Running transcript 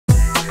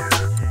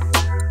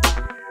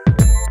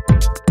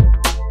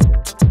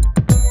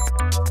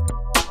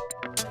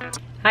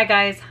Hi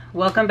guys,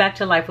 welcome back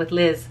to Life with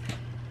Liz.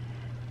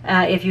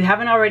 If you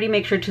haven't already,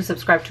 make sure to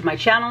subscribe to my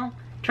channel.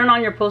 Turn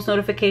on your post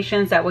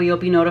notifications, that way you'll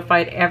be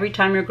notified every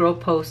time your girl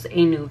posts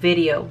a new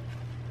video.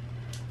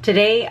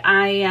 Today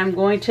I am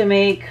going to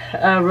make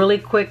a really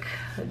quick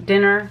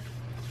dinner.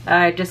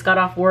 I just got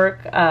off work.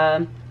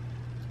 I'm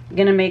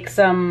gonna make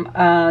some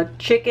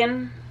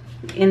chicken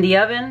in the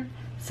oven,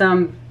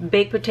 some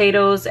baked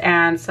potatoes,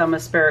 and some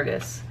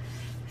asparagus.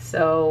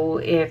 So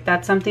if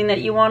that's something that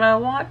you want to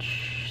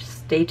watch,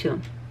 stay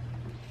tuned.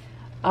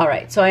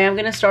 Alright, so I am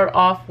going to start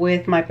off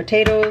with my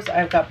potatoes.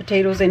 I've got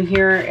potatoes in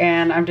here,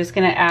 and I'm just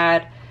going to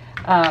add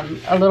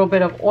a little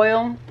bit of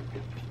oil.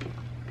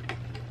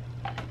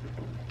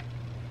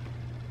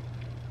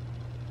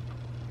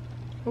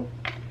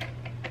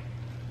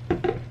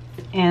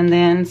 And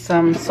then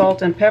some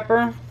salt and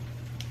pepper.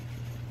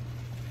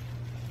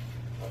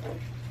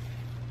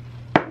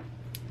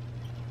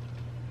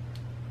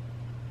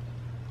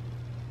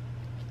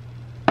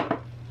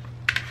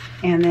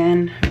 And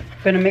then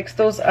I'm going to mix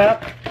those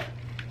up.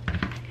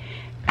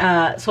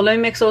 So let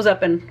me mix those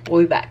up and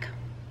we'll be back.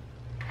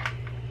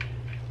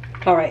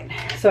 Alright,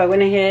 so I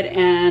went ahead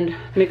and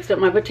mixed up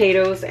my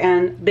potatoes,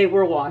 and they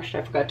were washed.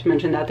 I forgot to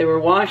mention that. They were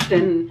washed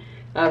and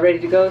ready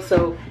to go.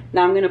 So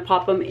now I'm going to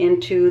pop them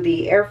into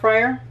the air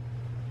fryer.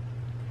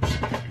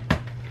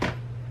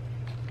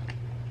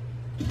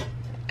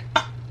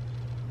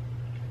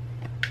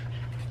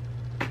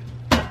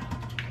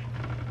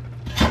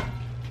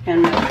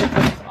 And I'm going to put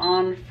this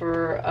on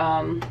for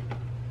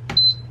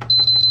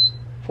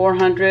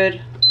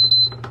 400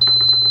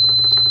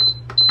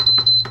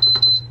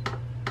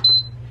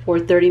 for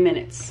 30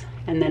 minutes,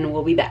 and then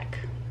we'll be back.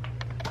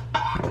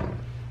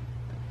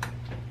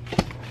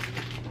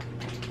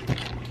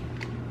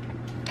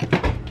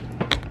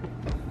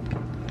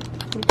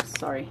 Oops,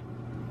 sorry.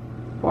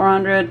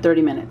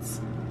 430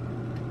 minutes.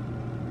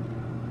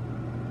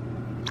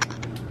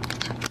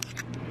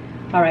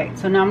 Alright,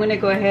 so now I'm going to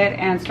go ahead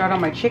and start on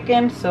my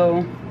chicken.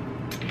 So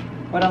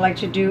what I like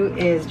to do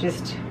is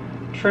just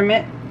trim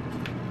it.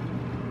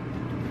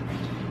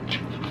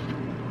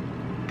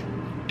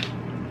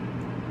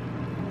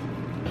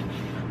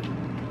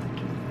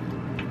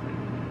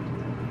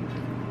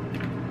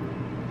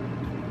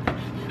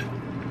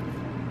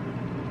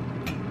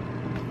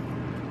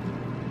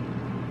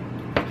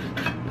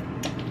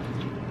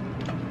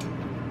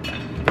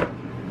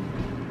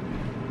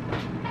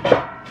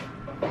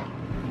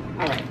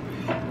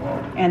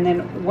 And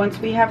then once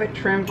we have it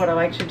trimmed, what I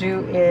like to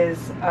do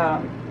is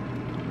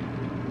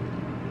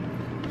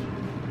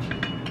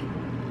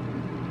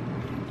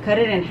cut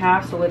it in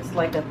half so it's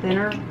like a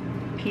thinner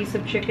piece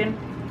of chicken.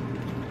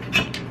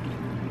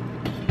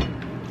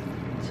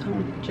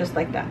 So just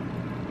like that.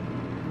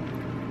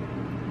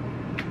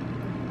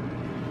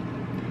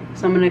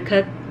 So I'm going to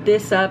cut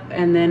this up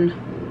and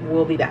then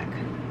we'll be back.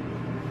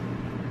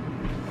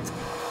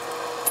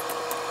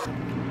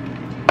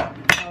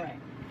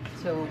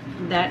 So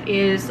that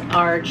is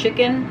our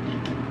chicken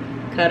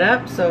cut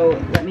up. So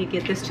let me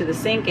get this to the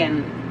sink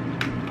and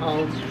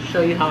I'll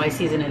show you how I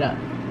season it up.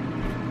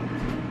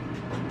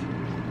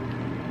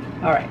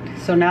 Alright,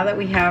 so now that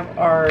we have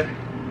our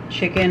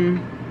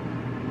chicken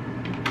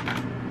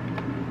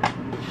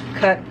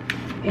cut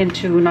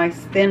into nice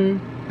thin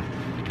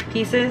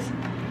pieces,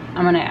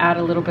 I'm going to add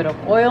a little bit of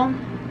oil.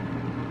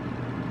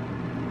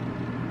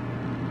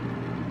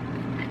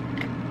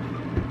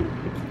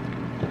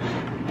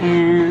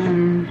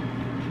 And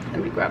let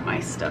me grab my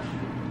stuff.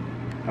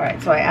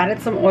 Alright, so I added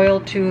some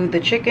oil to the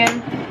chicken,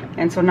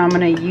 and so now I'm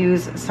going to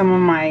use some of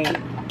my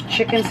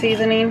chicken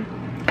seasoning.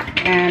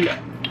 And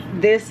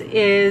this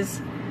is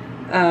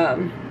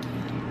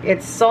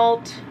it's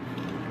salt,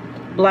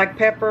 black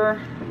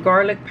pepper,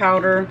 garlic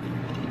powder,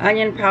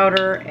 onion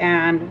powder,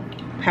 and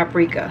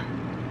paprika.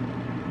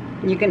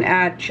 You can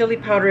add chili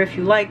powder if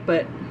you like,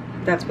 but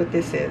that's what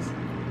this is.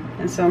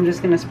 And so I'm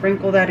just going to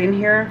sprinkle that in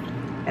here,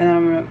 and then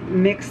I'm going to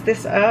mix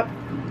this up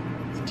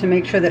to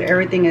make sure that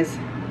everything is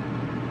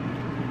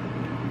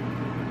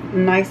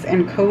nice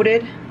and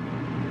coated.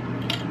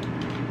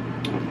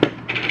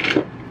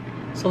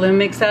 So let me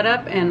mix that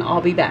up and I'll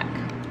be back.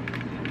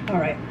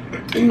 Alright,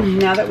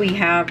 now that we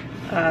have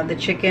the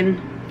chicken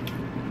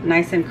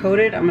nice and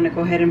coated, I'm going to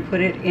go ahead and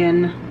put it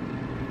in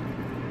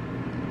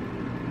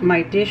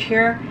my dish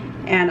here.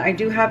 And I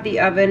do have the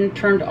oven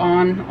turned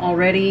on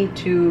already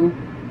to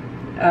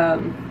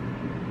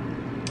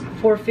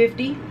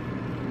 450.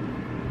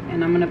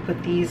 And I'm going to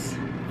put these,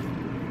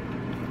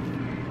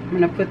 I'm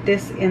going to put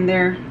this in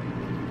there.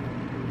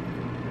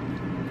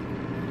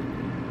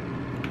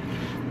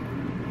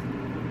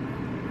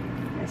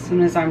 As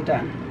soon as I'm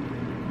done.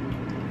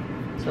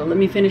 So let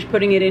me finish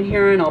putting it in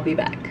here and I'll be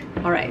back.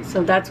 Alright,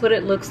 so that's what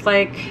it looks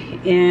like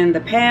in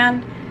the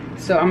pan.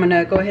 So I'm going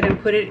to go ahead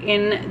and put it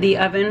in the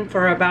oven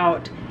for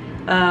about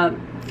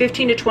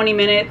 15 to 20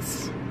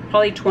 minutes,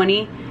 probably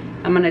 20.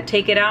 I'm going to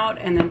take it out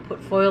and then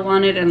put foil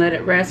on it and let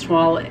it rest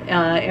while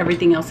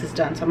everything else is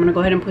done. So I'm going to go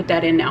ahead and put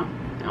that in now.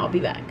 I'll be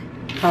back.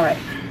 Alright,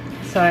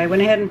 so I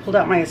went ahead and pulled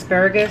out my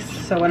asparagus.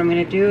 So what I'm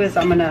going to do is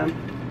I'm going to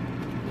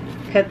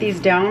cut these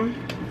down,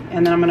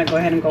 and then I'm going to go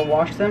ahead and go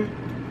wash them.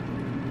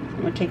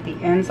 I'm going to take the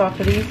ends off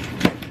of these.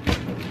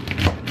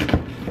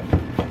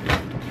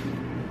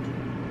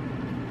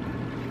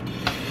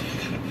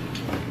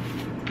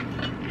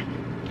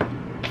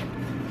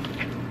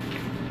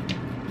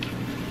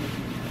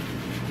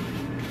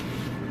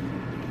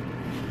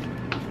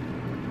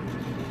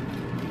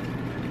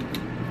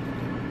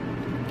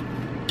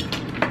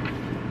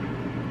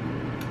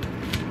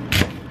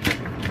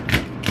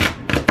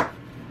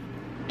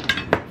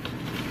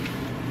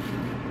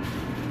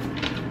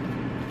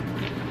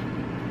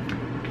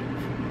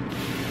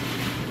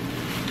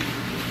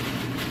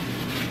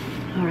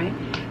 Alright,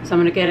 so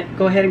I'm going to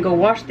go ahead and go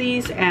wash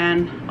these,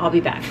 and I'll be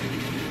back.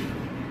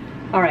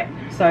 Alright,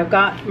 so I've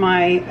got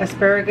my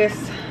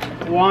asparagus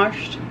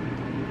washed.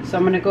 So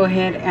I'm going to go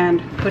ahead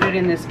and put it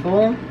in this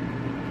bowl.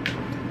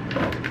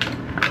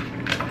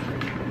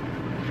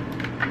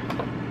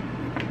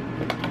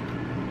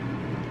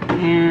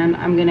 And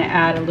I'm going to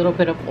add a little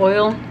bit of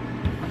oil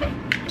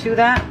to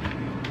that.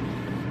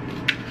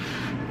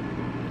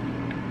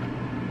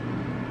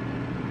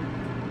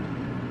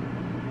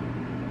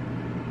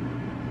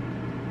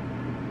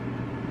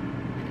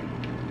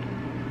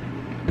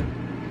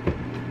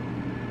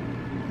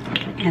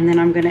 And then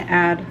I'm going to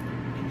add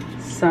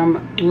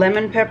some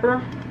lemon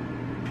pepper.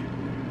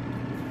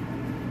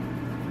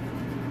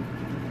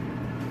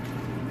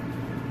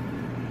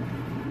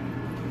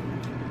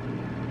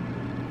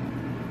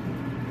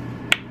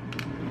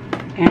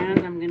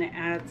 And I'm going to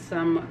add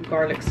some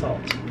garlic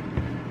salt.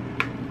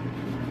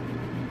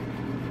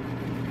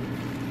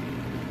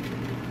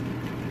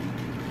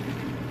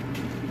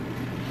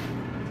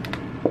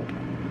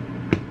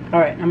 All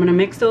right, I'm going to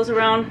mix those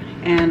around,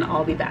 and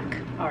I'll be back.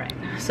 All right,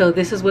 so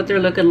this is what they're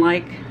looking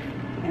like,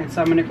 and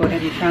so I'm going to go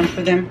ahead and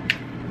transfer them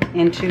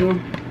into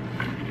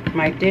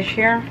my dish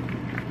here.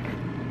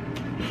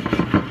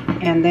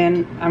 And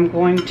then I'm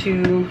going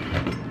to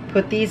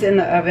put these in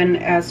the oven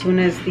as soon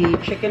as the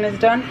chicken is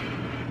done,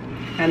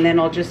 and then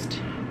I'll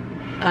just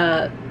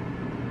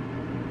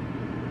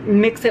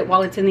mix it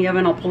while it's in the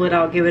oven. I'll pull it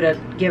out, give it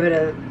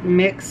a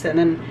mix, and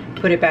then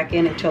put it back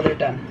in until they're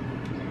done.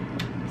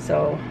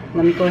 So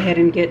let me go ahead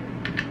and get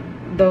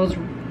those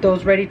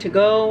ready to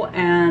go,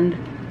 and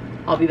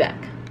I'll be back.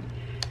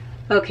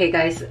 Okay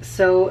guys,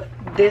 so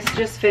this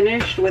just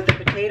finished with the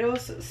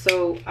potatoes,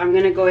 so I'm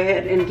gonna go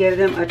ahead and give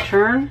them a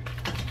turn.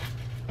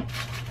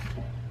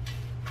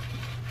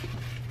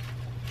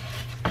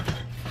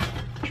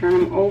 Turn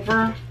them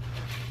over.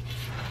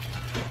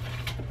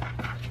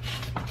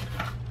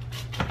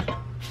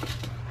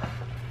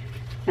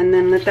 And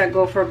then let that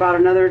go for about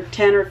another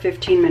 10 or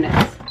 15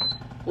 minutes.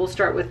 We'll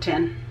start with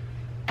 10.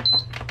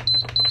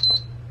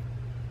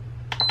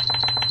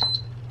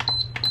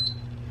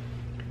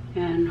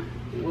 And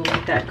we'll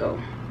let that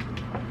go.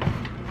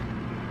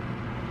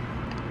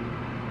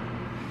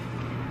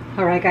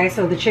 Alright guys,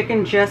 so the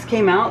chicken just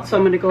came out, so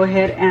I'm going to go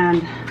ahead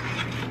and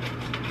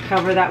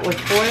cover that with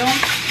foil.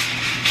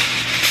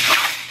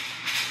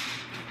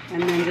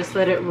 And then just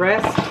let it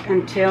rest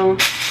until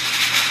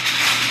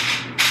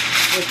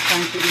it's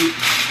time to eat.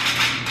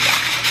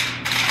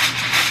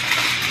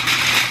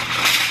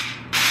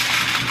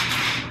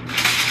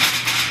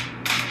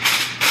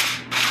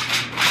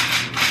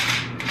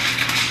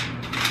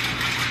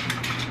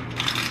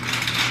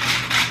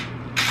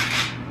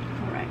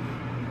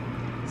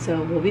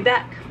 So we'll be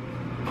back.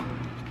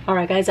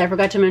 Alright guys, I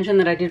forgot to mention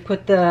that I did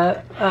put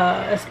the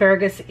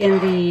asparagus in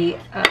the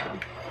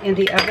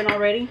oven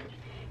already,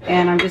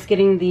 and I'm just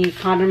getting the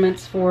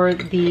condiments for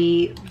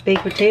the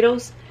baked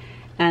potatoes,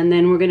 and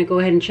then we're going to go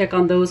ahead and check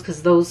on those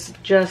because those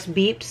just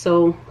beeped,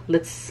 so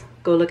let's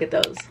go look at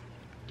those.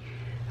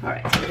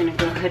 Alright, so we're going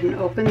to go ahead and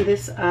open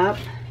this up,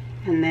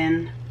 and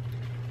then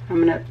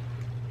I'm going to,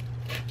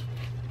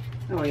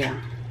 oh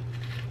yeah,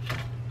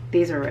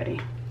 these are ready.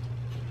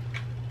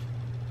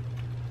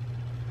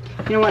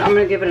 You know what, I'm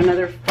going to give it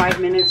another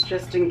 5 minutes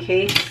just in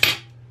case,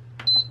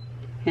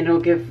 and it'll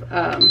give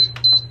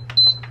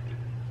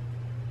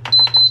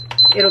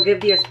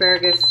the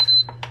asparagus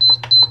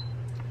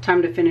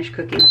time to finish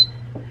cooking.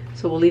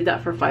 So we'll leave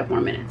that for 5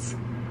 more minutes.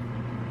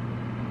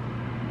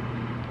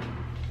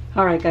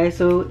 Alright guys,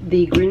 so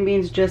the green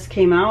beans just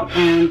came out,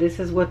 and this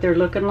is what they're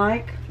looking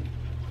like.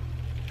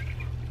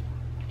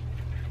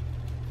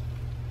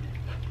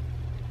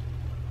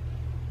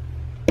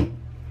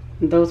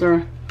 Those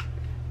are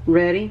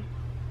ready.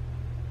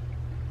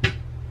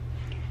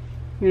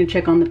 I'm going to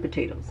check on the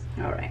potatoes.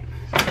 Alright,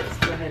 so let's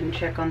go ahead and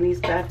check on these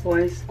bad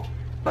boys.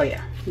 Oh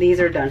yeah, these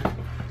are done.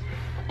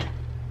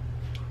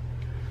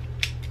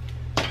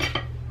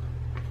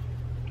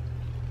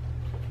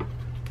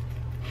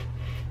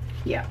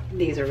 Yeah,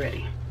 these are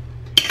ready.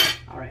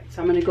 Alright,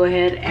 so I'm going to go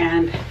ahead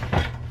and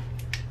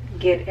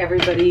get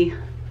everybody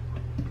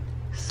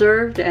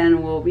served,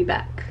 and we'll be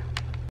back.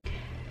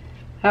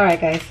 Alright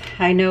guys,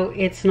 I know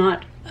it's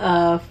not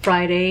a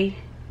Friday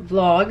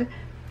vlog,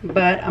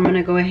 but I'm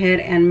gonna go ahead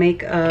and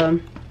make a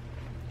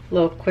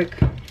little quick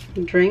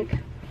drink.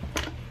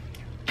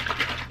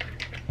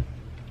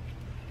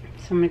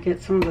 So I'm gonna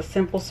get some of the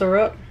simple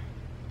syrup.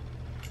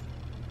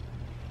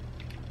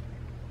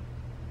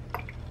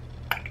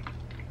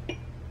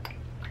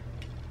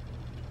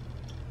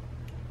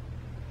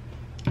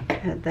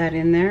 Add that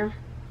in there.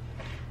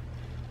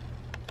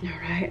 All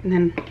right, and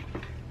then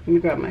I'm gonna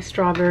grab my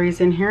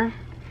strawberries in here.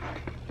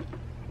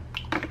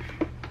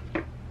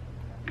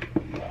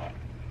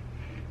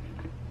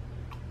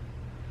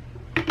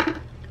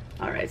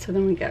 All right, so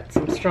then we got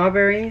some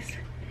strawberries,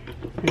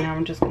 and now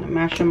I'm just gonna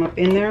mash them up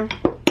in there.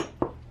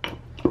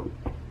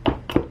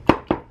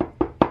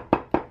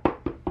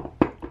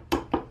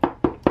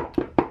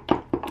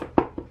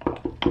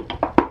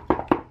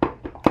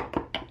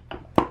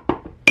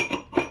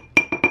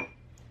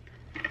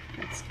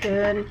 That's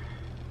good.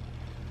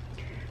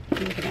 We're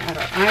gonna add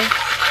our ice.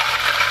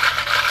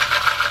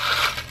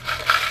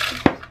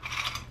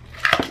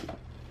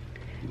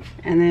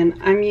 And then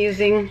I'm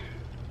using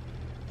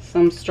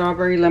some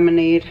strawberry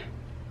lemonade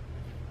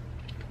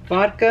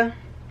vodka.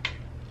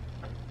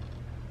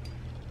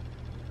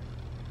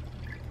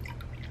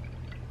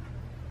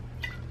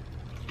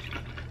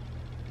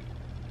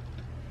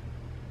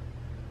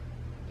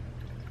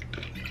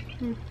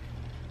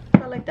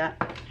 I like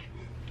that.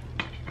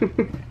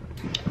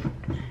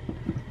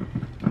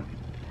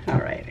 All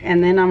right,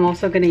 and then I'm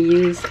also going to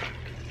use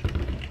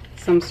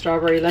some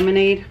strawberry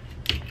lemonade.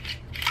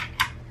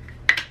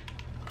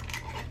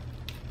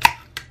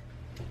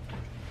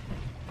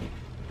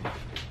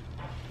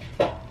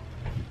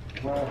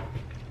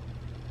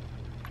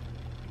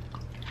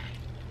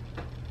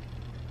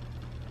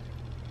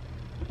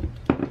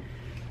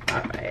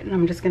 All right, and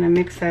I'm just going to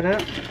mix that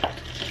up.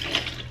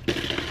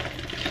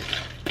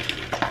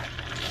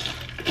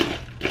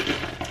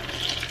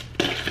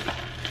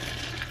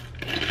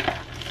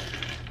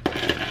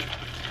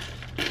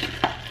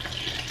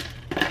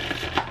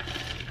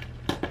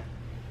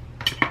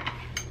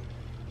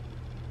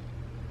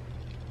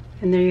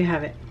 And there you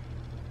have it.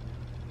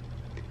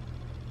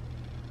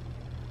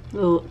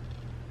 Little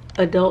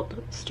adult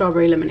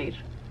strawberry lemonade.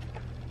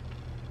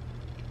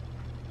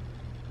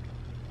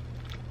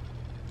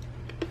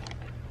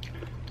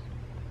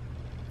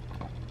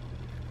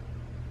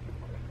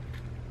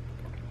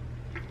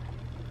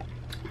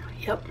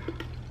 Yep.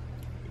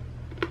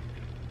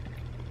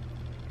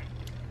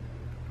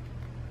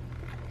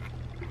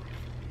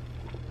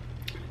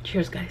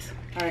 Cheers, guys.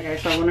 All right,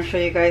 guys, so I want to show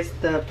you guys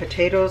the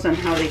potatoes and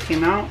how they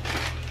came out.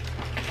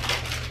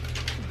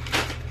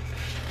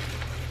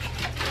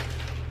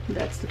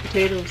 That's the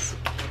potatoes.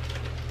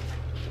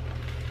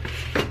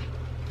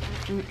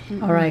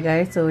 All right,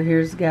 guys, so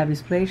here's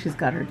Gabby's plate. She's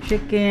got her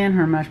chicken,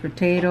 her mashed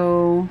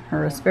potato,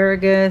 her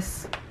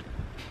asparagus.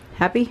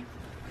 Happy?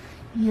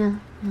 Yeah.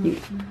 You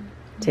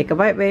take a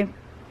bite, babe.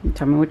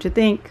 Tell me what you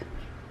think.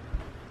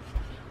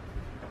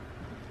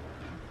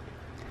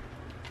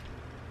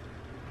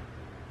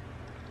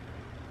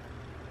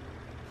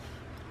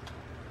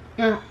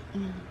 Yeah.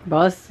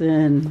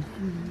 Bussin'.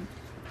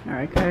 All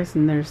right, guys,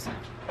 and there's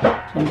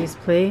Gingy's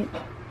plate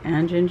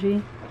and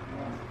Gingy.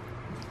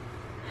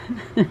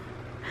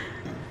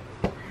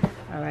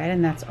 All right,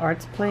 and that's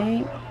Art's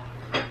plate.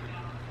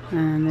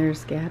 And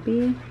there's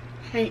Gabby.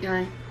 Hey,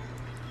 guys.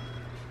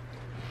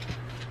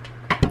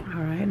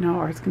 All right, now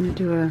Art's gonna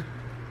do a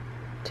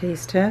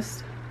taste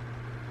test.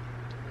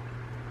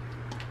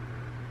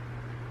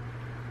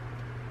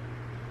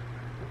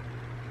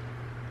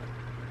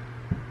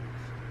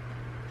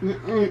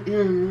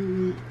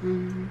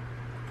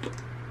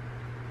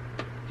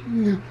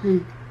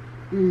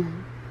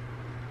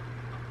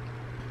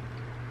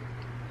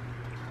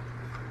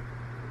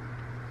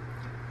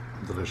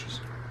 Delicious.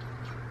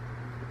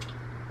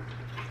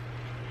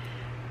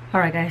 All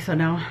right, guys, so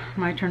now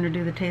my turn to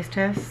do the taste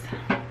test.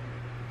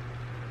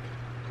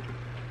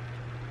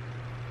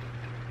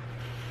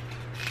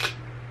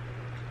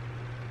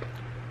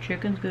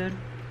 Chicken's good.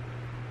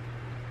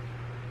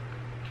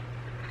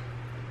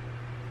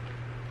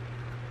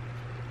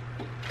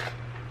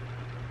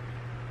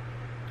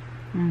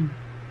 The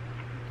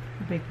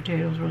baked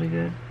potatoes really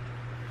good.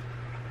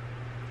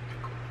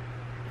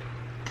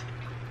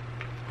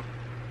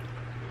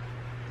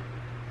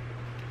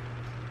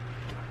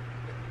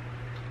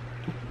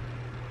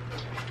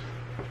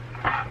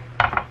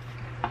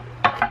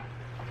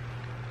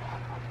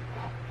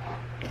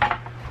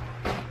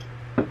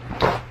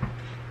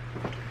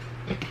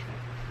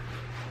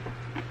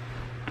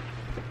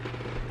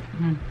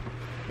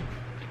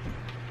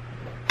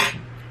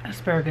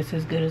 Asparagus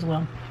is good as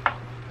well.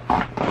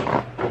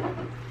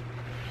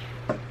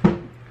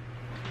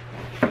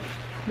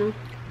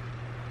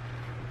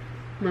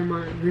 My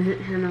mom.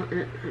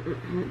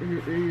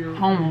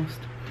 Almost.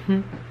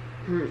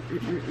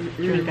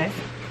 Cheers, guys.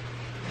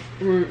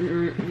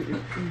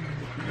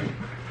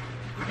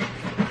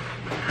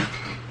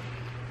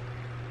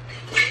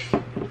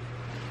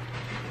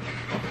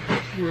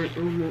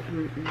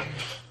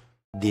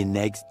 The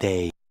next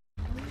day.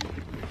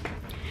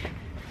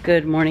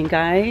 Good morning,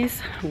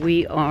 guys.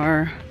 We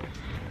are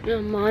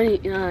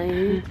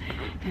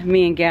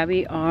me and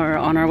Gabby are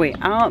on our way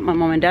out. My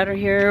mom and dad are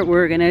here.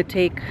 We're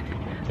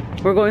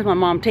going with my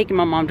mom, taking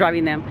my mom,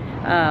 driving them.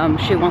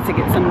 She wants to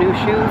get some new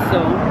shoes,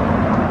 so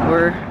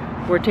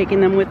we're taking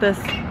them with us.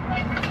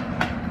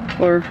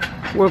 Or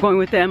we're going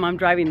with them. I'm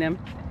driving them.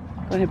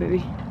 Go ahead,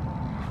 baby.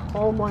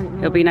 Oh my God.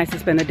 It'll be nice to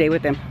spend the day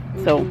with them.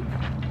 So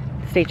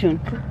stay tuned.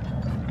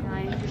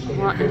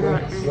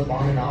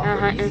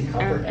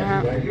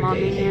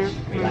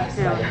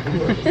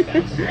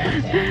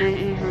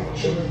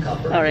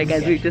 All right,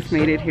 guys, we just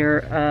made it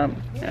here.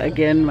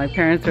 Again, my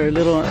parents are a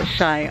little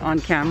shy on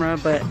camera,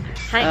 but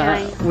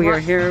we are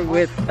here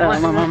with my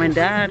mom and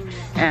dad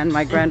and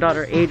my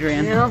granddaughter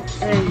Adrian.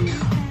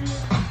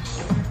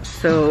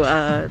 So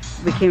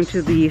we came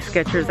to the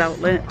Skechers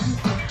outlet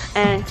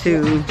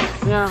to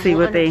see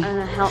what they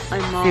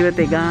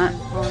got.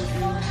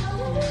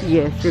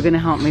 Yes, you're gonna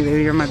help me,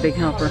 baby. You're my big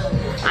helper.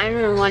 I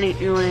don't want to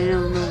do it. I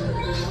don't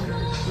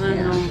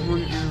know.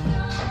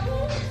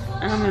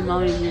 I'm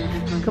mommy here.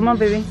 Come on,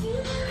 baby.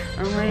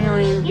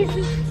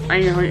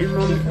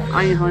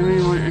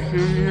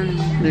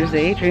 There's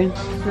Adrian.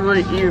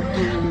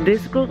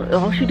 This girl,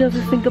 all she does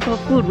is think about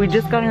food. We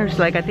just got her. She's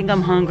like, I think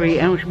I'm hungry,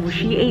 and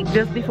she ate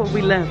just before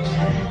we left.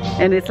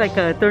 And it's like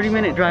a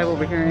 30-minute drive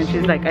over here, and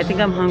she's like, I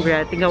think I'm hungry.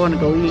 I think I want to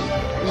go eat.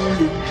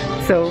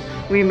 So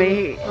we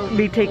may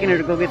be taking her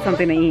to go get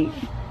something to eat.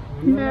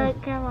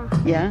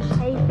 Yeah?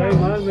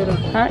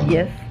 Huh?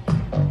 Yes.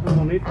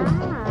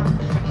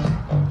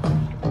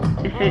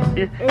 Is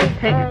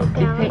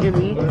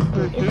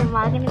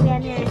Mom gonna be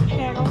on your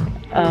channel?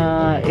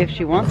 If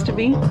she wants to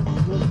be.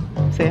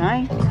 Say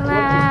hi. Hello,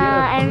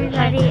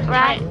 everybody. We're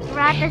at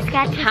the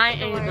Skechers. Hi,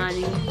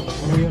 everybody.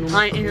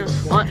 Hi,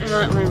 what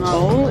about my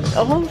mom?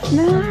 Oh,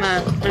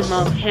 snap. My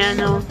mom's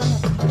channel.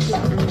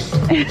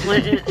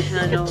 What is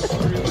channel?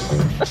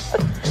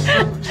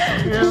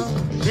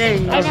 I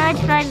know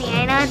it's funny.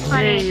 I know it's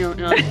funny.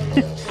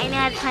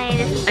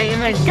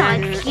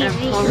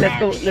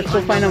 Let's go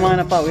find them on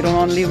a pot. We don't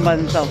want to leave them by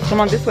themselves. Come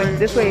on, this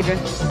way, Adrian.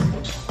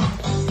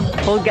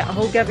 Hold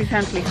Gabby's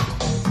hand, please.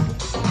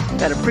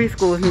 Got a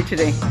preschool with me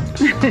today.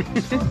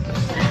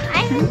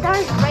 I'm in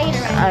 3rd grade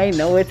already. I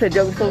know, it's a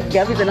joke. So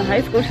Gabby's in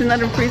high school. She's not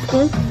in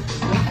preschool.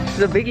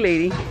 She's a big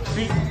lady. So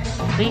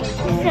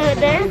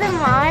there's the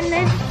mom and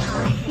there's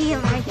she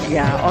and my sister.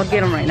 Yeah, I'll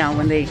get them right now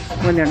when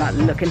they're not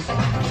looking.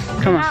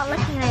 Come on. I'm not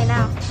looking right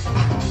now.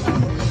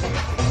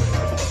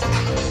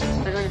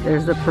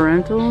 There's the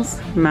parentals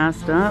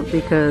masked up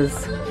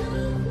because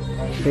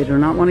they do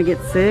not want to get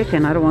sick,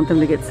 and I don't want them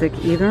to get sick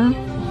either.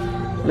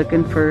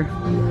 Looking for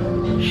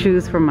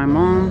shoes for my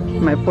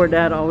mom. My poor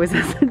dad always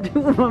has to do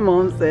what my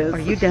mom says. Are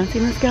you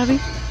dancing, Miss Gabby?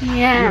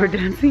 Yeah. You were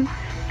dancing?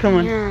 Come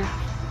on. Yeah.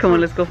 Come on,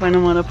 let's go find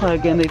them on a pug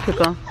again. They took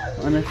off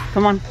on us.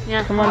 Come on.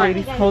 Yeah. Come on,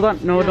 ladies. Hold on.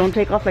 No, don't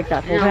take off like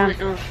that. Hold hands.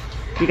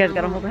 You guys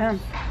gotta hold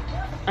hands.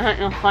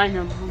 I'll find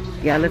them.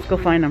 Yeah, let's go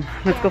find them.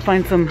 Let's go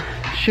find some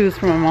shoes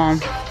for my mom.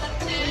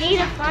 We need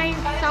to find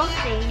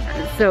something.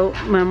 So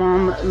my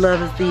mom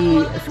loves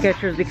the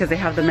Skechers because they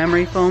have the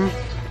memory foam,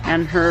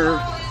 and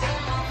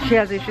she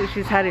has issues.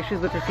 She's had issues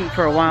with her feet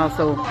for a while,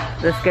 so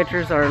the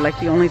Skechers are like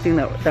the only thing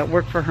that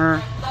work for her,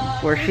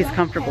 where she's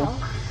comfortable.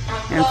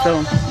 And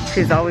so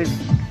she's always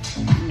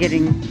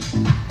getting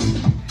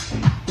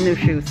new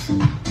shoes.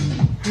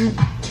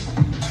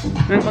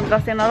 ¿No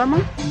encontraste nada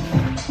más?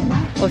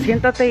 O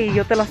siéntate y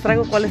yo te las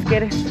traigo. ¿Cuáles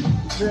quieres?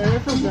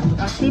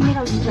 Así,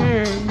 mira.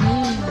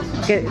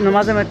 ¿Que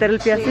nomás de meter el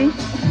pie así?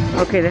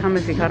 Ok, déjame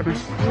fijarme.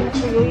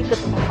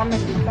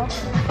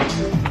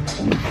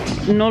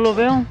 No lo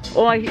veo.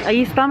 Oh,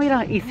 ahí está,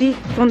 mira. Y sí,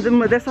 son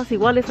de esas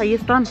iguales. Ahí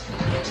están.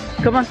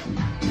 Come on.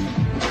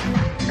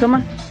 Come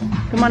on.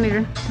 Come on,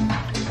 Adrian.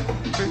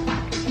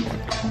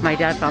 My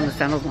dad found the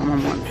sandals my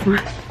mom wants.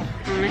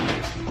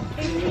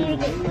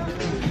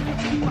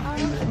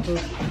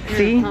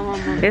 Sí.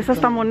 ¿Esas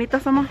están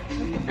bonitas, Ama?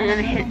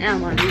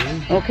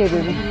 Okay,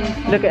 baby.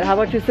 Look, how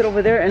about you sit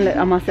over there and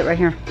I'm gonna sit right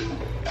here.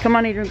 Come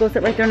on, Adrian. Go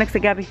sit right there next to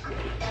Gabby.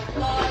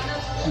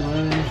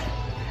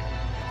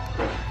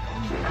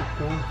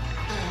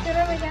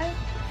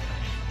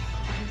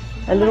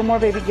 A little more,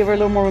 baby. Give her a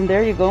little more room.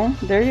 There you go.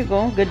 There you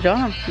go. Good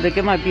job. Look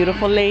at my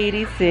beautiful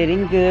lady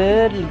sitting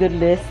good. Good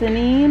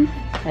listening.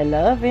 I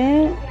love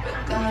it.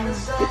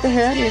 Get the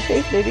hair out of your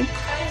face, baby.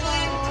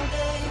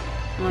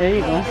 There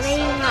you go.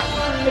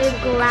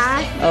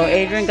 Oh,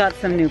 Adrian got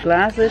some new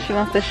glasses. She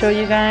wants to show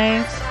you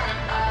guys.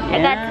 Yeah.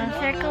 I got some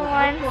circle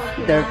ones.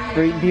 They're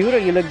very beautiful.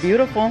 You look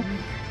beautiful.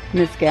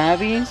 Miss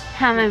Gabby.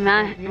 Have my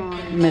mask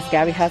on. Miss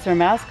Gabby has her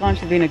mask on.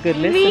 She's being a good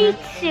listener. Me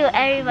too.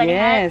 Everybody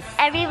yes.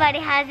 Everybody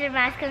has their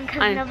mask on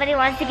because nobody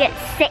wants to get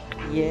sick.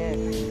 Yes.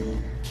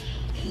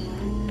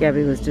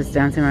 Gabby was just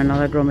dancing right now.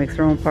 That girl makes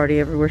her own party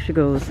everywhere she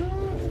goes.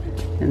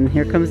 And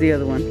here comes the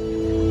other one.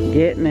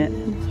 Getting it.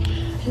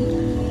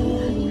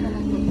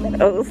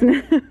 Oh,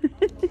 snap.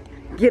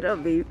 Get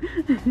up, babe.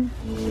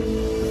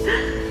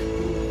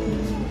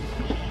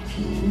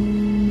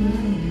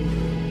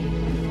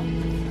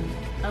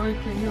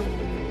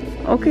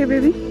 Okay,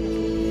 baby.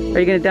 Are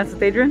you gonna dance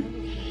with Adrian?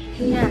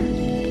 Yeah.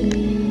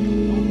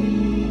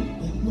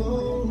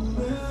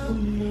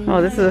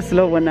 Oh, this is a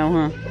slow one now,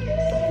 huh?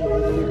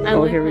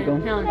 Oh, here we go.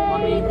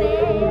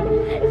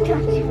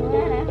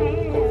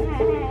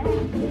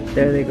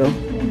 There they go.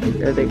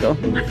 There they go.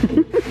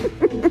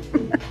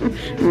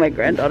 My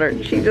granddaughter,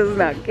 she does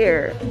not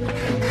care.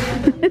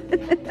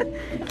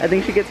 I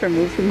think she gets her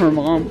moves from her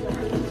mom.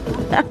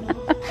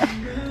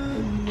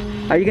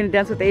 Are you gonna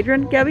dance with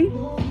Adrian, Gabby?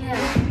 Yeah.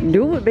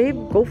 Do it, babe.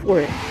 Go for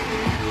it.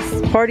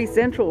 It's party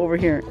central over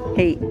here.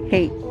 Hey,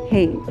 hey,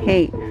 hey,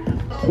 hey.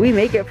 We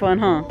make it fun,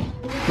 huh?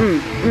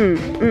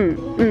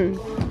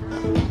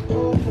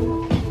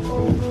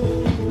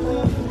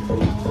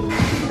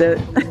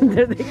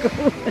 There they go.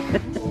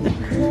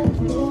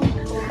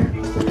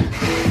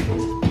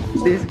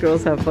 These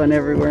girls have fun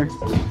everywhere.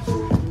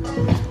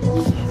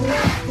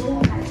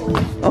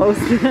 Oh,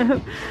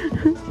 snap.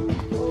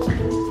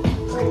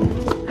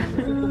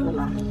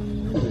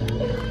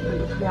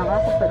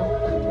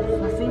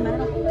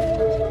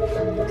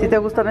 ¿Sí te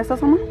gustan estas,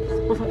 mamá?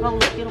 Pues acá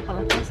los quiero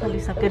para la casa,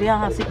 Lisa.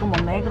 Quería así como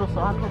negros o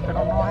algo,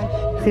 pero no hay.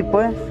 Sí,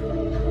 pues.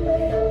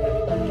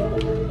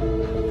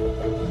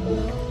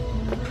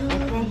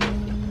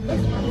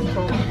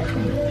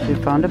 She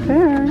found a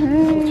pair.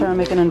 She's trying to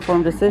make an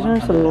informed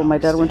decision, so my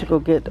dad went to go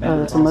get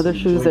some other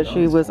shoes that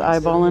she was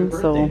eyeballing,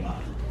 so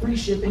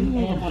she's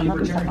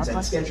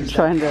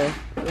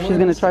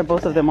gonna try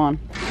both of them on.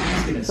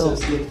 So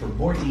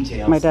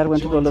my dad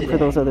went to go look for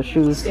those other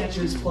shoes.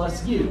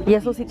 ¿Y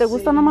esos sí te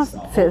gustan nomás?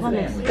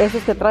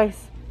 ¿Esos que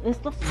traes?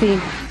 ¿Estos? Sí.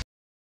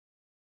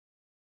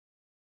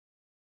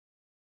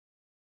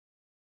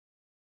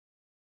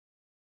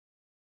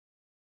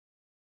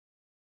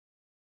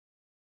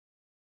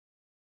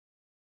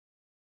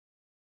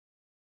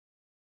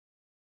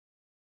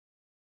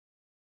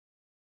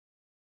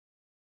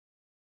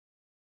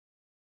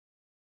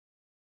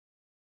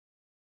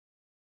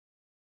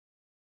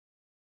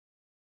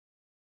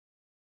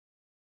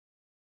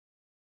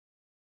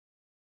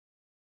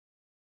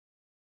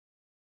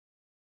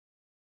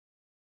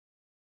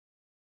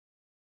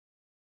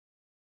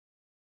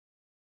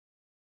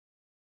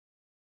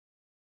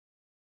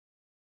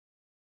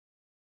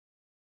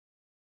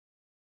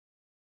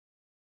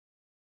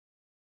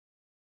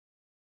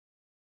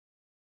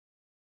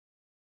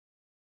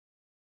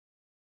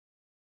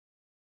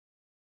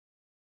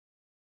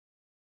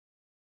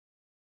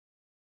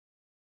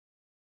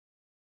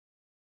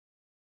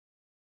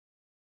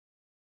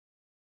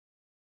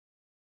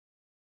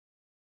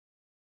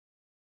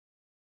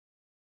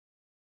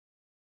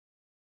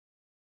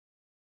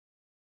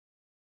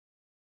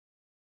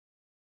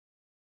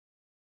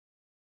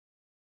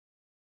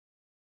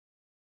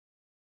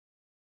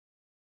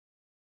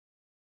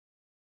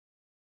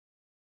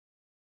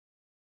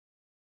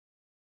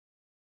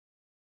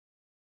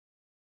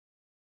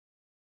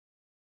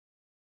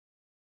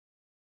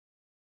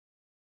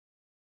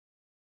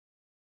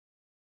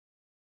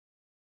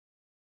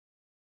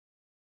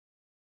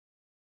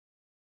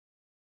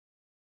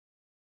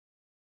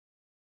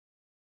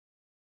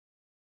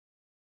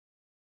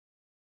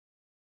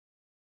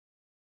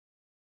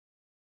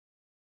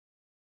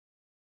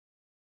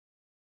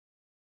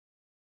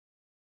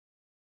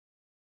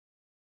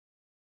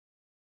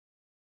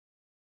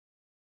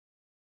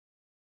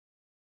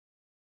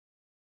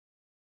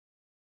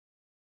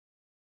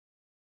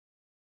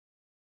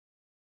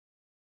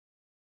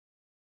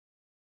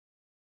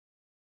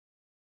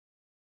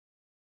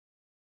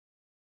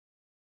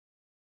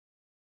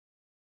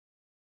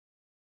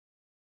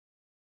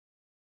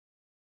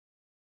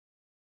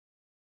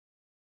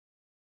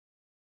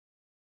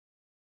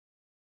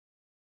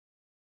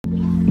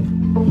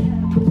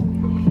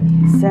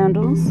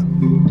 Sandals.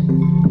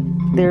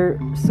 They're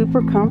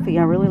super comfy.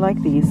 I really like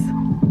these.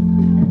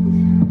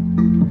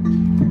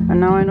 And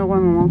now I know why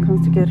my mom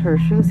comes to get her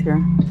shoes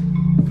here.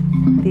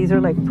 These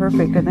are like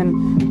perfect. And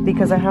then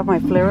because I have my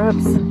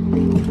flare-ups,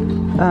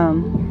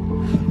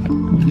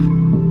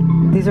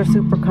 these are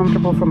super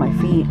comfortable for my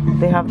feet.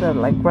 They have the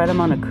like right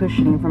amount of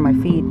cushioning for my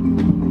feet,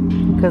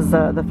 because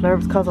the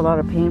flare-ups cause a lot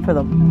of pain for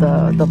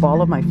the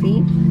ball of my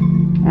feet.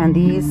 And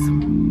these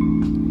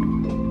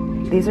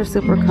are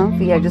super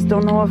comfy. I just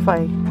don't know if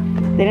they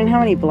didn't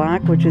have any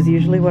black, which is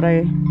usually what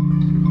I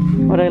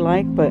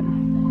like, but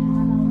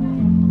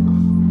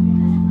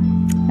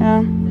yeah,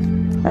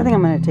 I think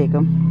I'm gonna take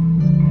them.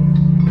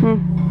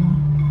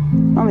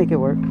 I'll make it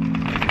work.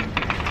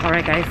 All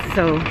right, guys,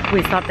 so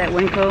we stopped at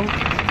Winco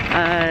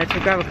to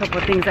grab a couple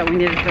of things that we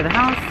needed for the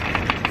house.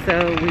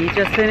 So we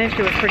just finished.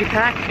 It was pretty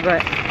packed,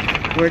 but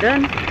we're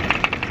done.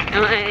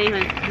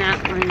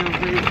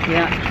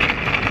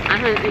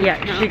 Yeah,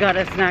 she got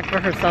a snack for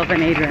herself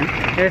and Adrian.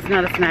 It's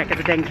not a snack, it's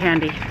a dang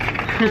candy.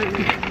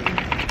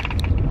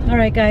 All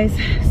right, guys,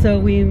 so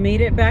we made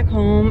it back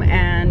home,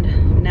 and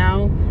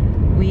now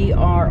we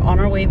are on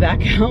our way back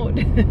out.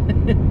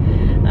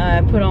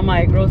 I put all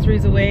my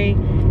groceries away,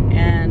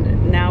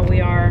 and now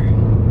we are,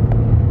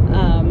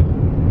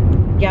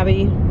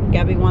 Gabby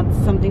wants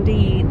something to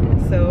eat,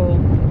 so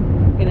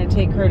I'm gonna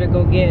take her to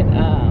go get,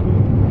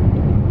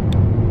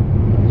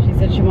 she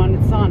said she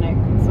wanted Sonic,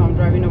 so I'm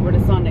driving over to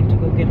Sonic to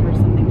go get her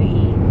something to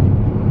eat.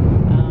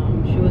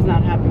 She was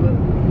not happy with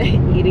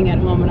eating at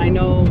home, and I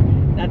know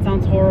that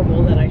sounds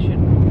horrible that I should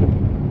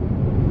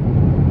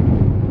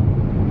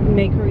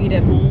make her eat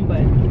at home,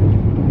 but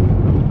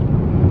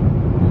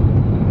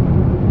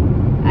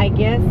I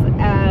guess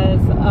as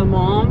a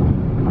mom,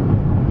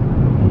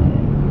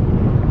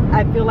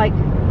 I feel like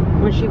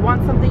when she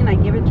wants something, I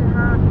give it to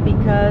her,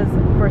 because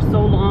for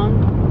so long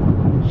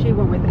she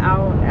went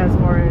without, as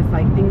far as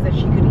like things that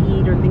she could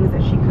eat or things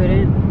that she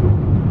couldn't.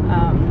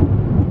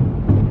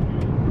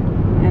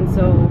 And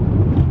so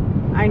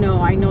I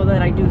know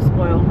that I do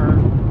spoil her.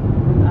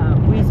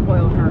 We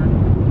spoil her,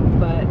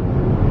 but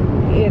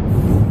it's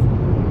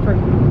for,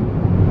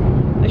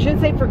 I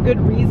shouldn't say for good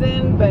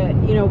reason, but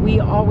you know, we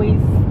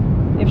always,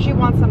 if she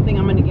wants something,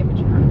 I'm gonna give it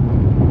to her.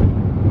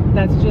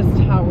 That's just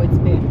how it's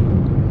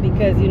been,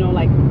 because you know,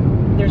 like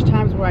there's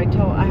times where I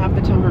have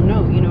to tell her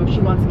no. You know, if she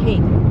wants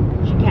cake,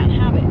 she can't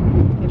have it.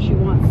 If she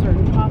wants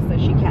certain pasta,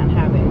 she can't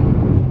have it.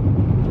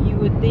 You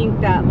would think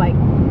that like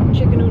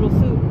chicken noodle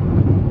soup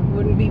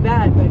wouldn't be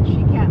bad, but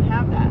she can't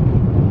have that.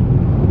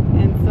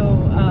 And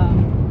so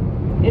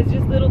it's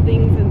just little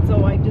things, and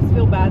so I just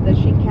feel bad that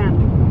she can't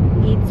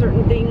eat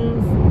certain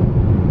things.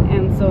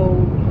 And so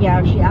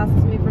yeah, if she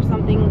asks me for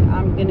something,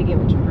 I'm gonna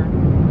give it to her.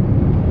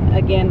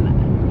 Again,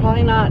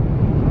 probably not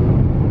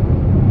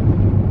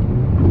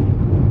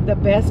the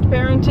best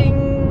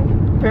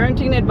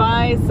parenting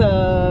advice,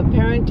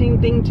 parenting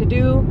thing to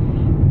do,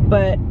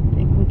 but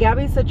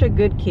Gabby's such a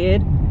good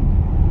kid.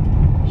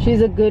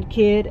 She's a good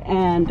kid,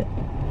 and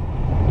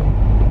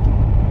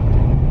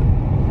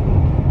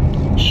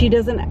she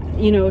doesn't,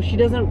 you know, she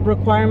doesn't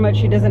require much,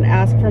 she doesn't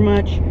ask for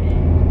much,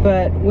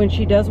 but when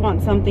she does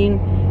want something,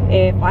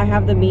 if I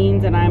have the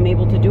means and I'm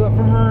able to do it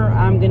for her,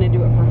 I'm gonna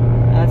do it for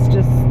her. That's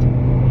just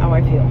how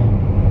I feel.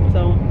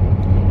 So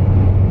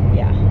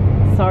yeah,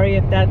 sorry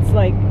if that's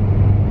like,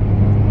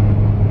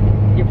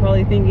 you're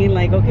probably thinking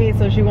like, okay,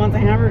 so she wants a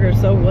hamburger,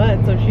 so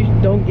what? So she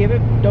don't give it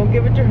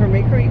to her.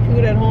 Make her eat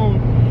food at home.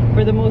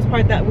 For the most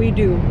part, that we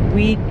do.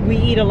 We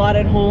eat a lot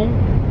at home.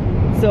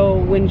 So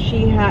when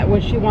she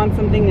wants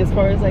something, as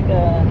far as like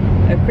a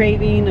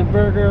craving, a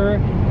burger,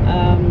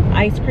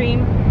 ice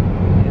cream,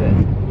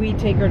 we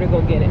take her to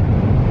go get it.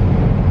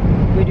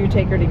 We do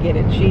take her to get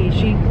it.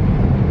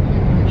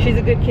 She's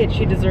a good kid.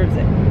 She deserves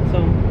it.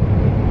 So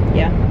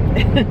yeah.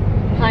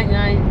 Hi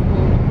guys.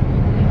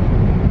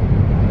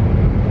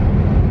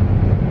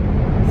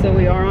 So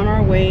we are on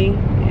our way,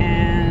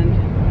 and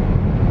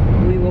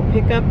we will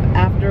pick up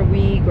after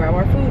we grab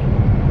our food.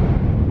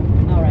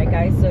 All right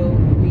guys, so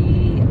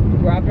we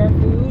grabbed our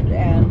food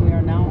and we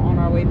are now on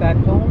our way back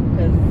home,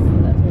 because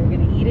that's where we're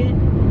gonna eat it.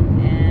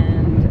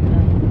 And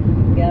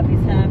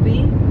Gabby's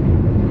happy.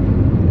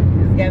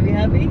 Is Gabby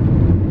happy?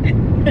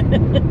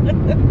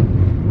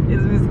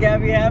 Is Miss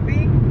Gabby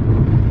happy?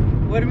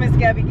 What did Miss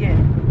Gabby get?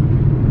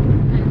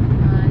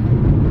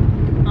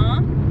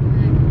 Huh?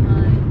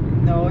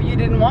 No, you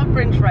didn't want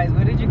French fries.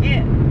 What did you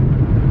get?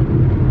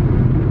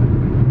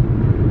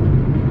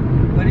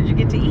 What did you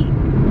get to eat?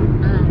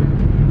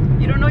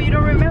 You don't know? You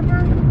don't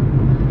remember?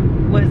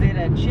 Was it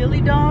a chili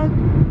dog?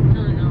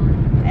 No.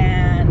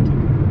 And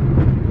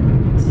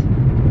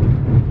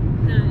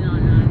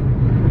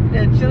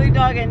a chili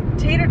dog and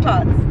tater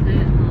tots.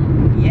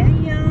 Yeah.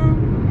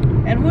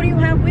 And who do you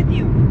have with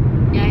you?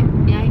 Yeah.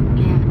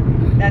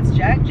 That's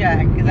Jack.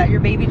 Is that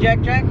your baby Jack?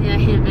 Yeah,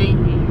 his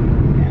baby.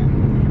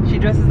 Yeah. She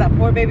dresses that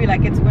poor baby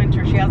like it's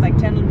winter. She has like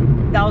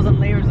 10,000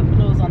 layers of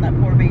clothes on that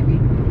poor baby.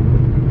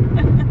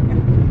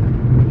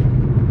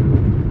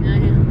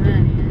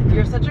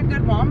 You're such a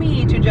good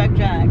mommy to Jack.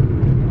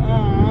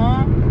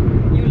 Aww.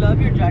 You love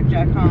your Jack,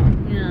 huh?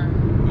 Yeah.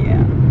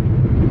 Yeah.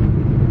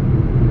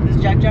 Does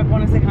Jack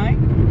want to say hi?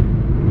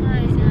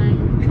 Hi.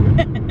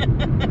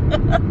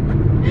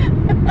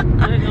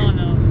 I don't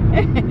know.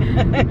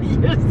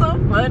 You're so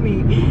funny.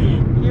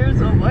 You're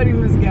so funny,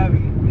 Miss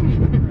Gabby.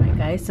 Alright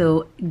guys,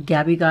 so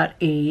Gabby got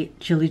a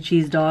chili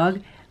cheese dog,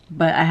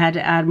 but I had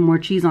to add more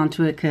cheese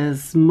onto it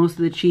because most of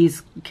the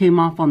cheese came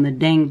off on the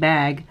dang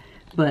bag.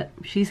 But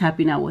she's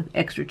happy now with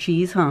extra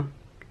cheese, huh?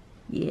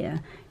 Yeah.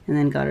 And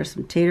then got her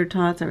some tater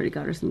tots. I already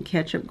got her some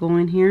ketchup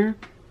going here.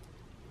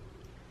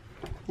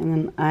 And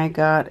then I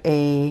got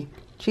a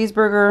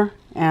cheeseburger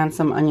and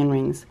some onion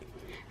rings.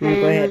 I'm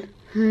gonna go ahead.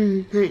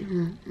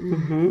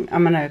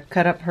 I'm gonna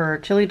cut up her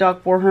chili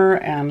dog for her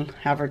and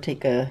have her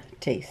take a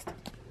taste.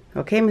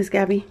 Okay, Miss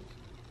Gabby,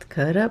 it's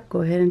cut up.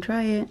 Go ahead and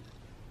try it.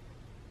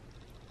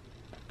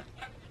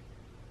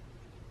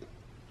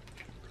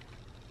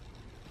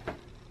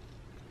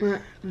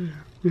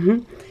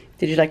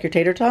 Did you like your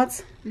tater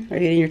tots? Are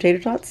you eating your tater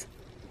tots?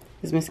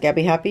 Is Miss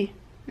Gabby happy?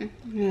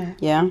 Yeah.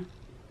 Yeah.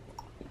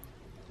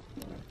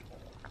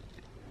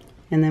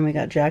 And then we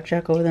got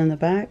Jack over there in the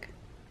back.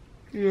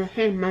 Yeah,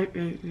 he's my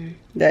baby.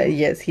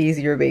 Yes, he's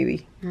your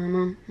baby.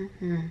 Mama.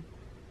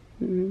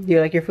 Do you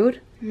like your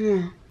food?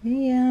 Yeah.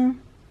 Yeah.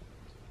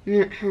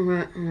 Yeah,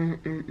 we're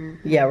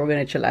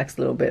gonna chillax a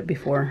little bit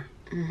before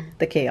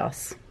the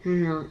chaos.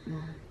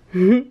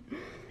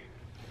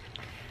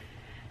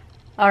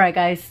 All right,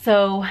 guys.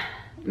 So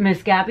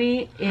Miss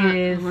Gabby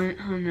is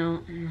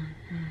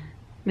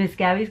Miss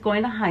Gabby's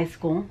going to high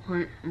school,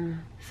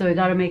 so we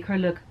got to make her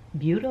look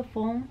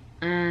beautiful.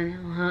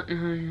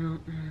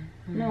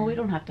 No, we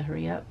don't have to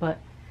hurry up, but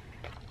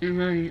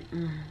we're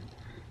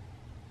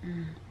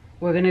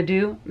gonna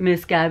do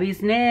Miss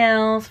Gabby's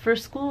nails for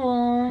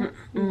school.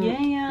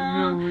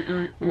 Yeah.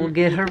 We'll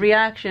get her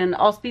reaction.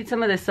 I'll speed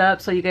some of this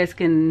up so you guys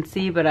can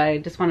see, but I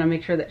just want to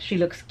make sure that she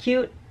looks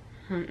cute.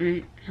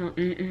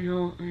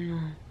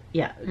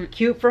 Yeah,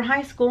 cute for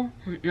high school.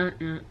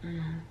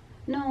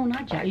 No,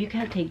 not Jack. You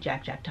can't take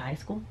Jack to high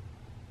school.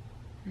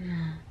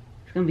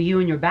 It's gonna be you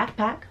and your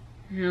backpack.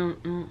 Yeah,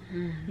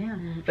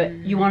 but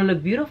you want to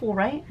look beautiful,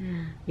 right?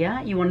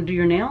 Yeah, you want to do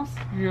your nails?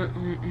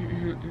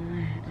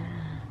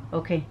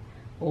 Okay,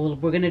 well,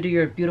 we're gonna do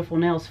your beautiful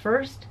nails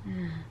first,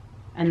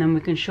 and then we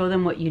can show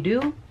them what you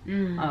do,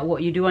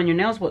 what you do on your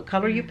nails, what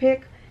color you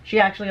pick. She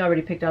actually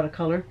already picked out a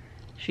color.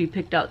 She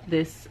picked out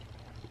this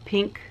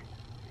pink.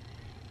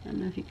 I don't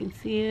know if you can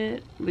see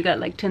it. We got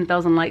like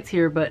 10,000 lights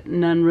here, but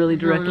none really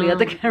directly at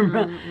the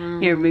camera.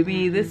 Here,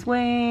 maybe this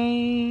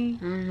way.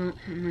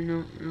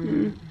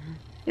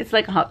 It's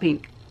like a hot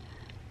pink.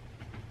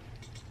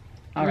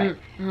 All right,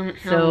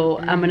 so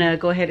I'm gonna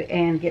go ahead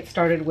and get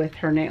started with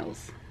her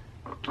nails.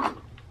 All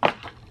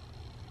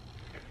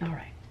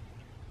right,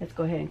 let's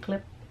go ahead and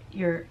clip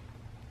your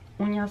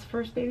uñas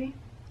first, baby.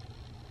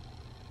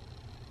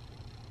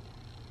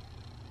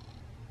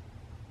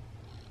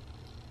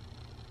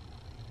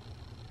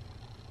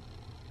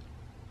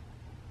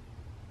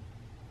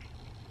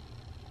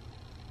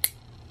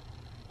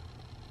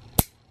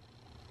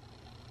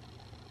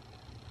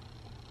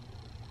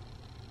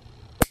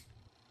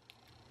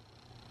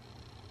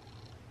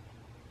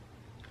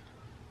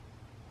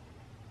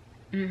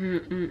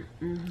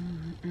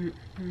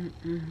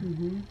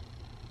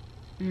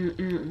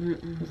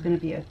 Who's gonna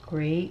be a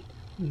great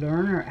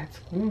learner at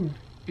school?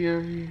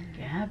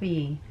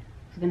 Gabby.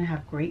 Who's gonna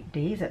have great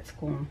days at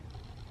school?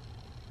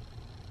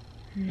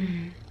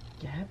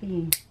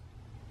 Gabby.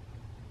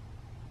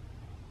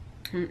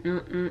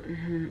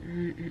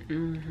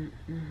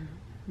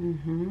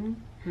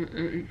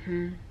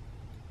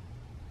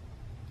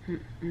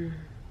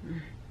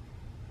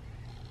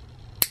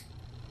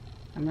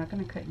 I'm not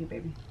gonna cut you,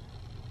 baby.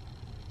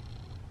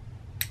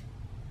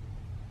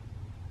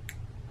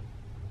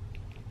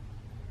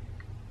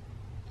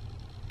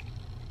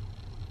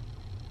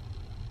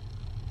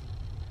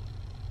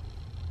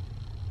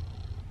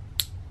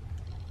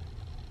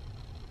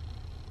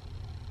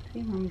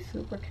 See, mommy's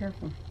super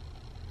careful.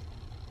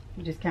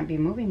 You just can't be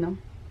moving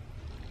them.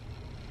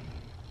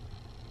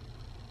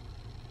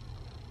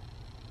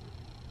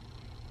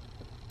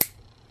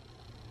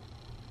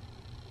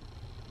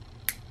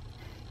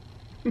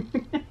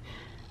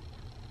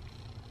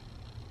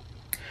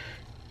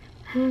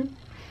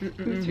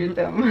 Who's your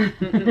thumb?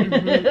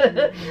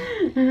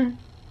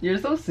 You're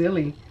so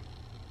silly.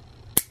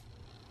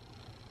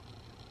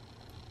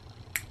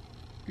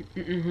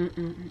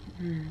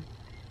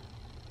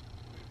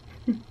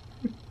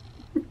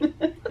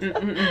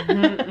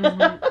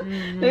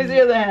 There's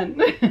your other hand.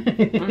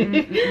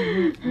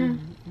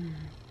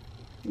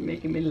 You're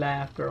making me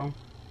laugh, girl.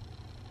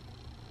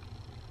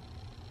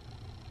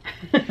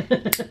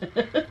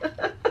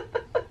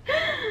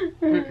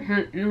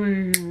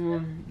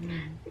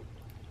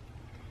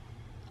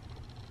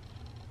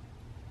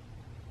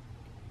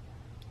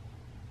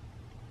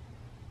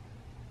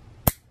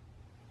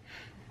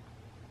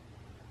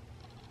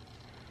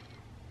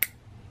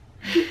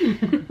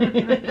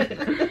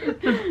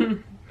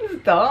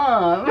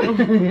 Stop.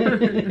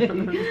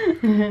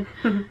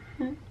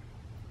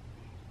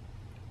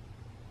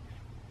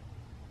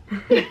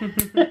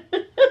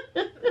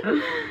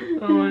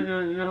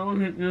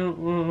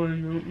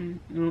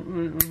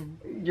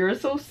 You're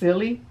so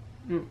silly.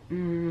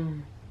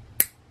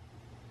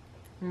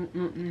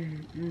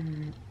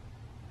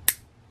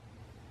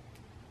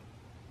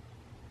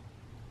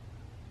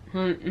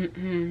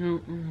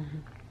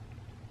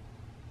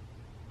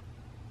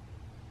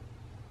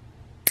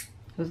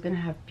 Who's gonna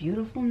have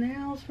beautiful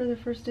nails for the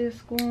first day of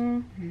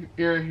school?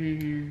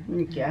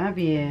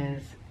 Gabby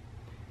is.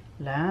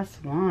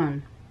 Last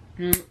one.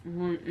 So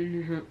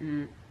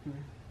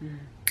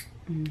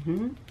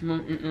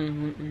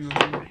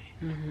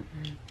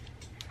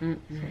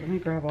let me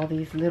grab all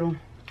these little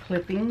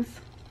clippings.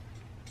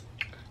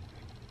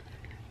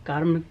 Got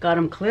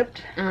them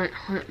clipped. Yeah,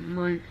 let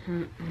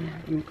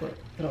me go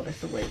throw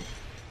this away.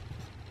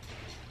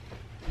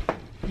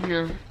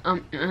 Yeah, I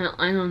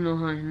don't know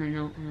how to make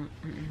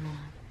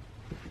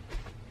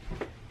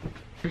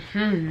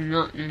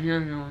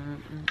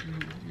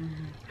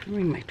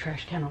Bring my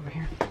trash can over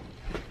here.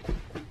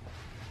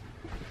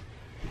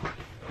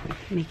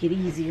 Make it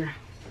easier.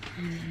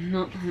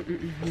 All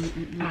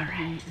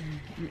right.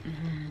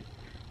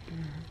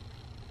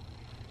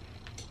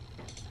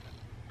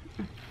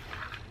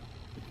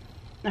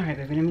 All right,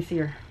 baby. Let me see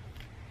your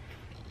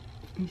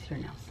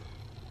nails.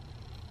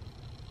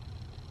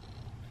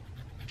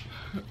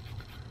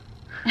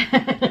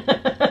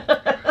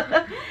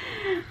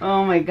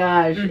 Oh my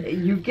gosh,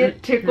 you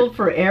get tickled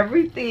for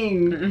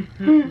everything.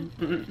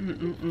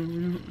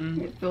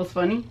 It feels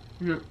funny.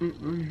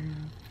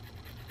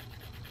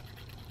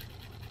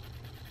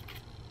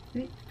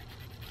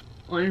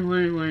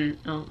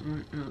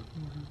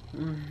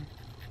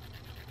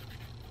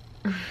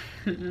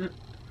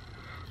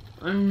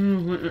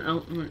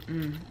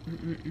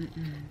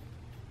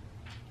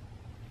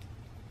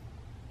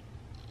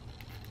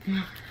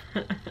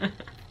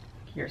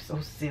 You're so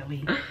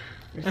silly.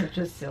 You're such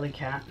a silly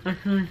cat.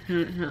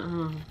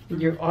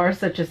 You are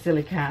such a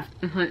silly cat.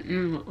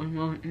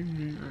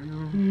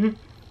 Mhm.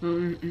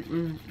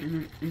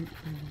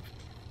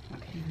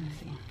 Okay, let's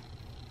see.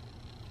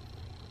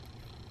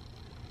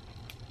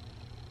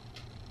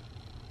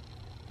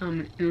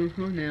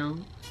 Now.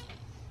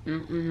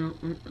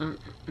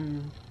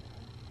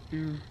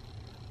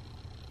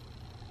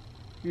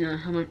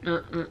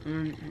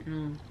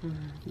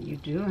 You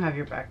do have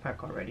your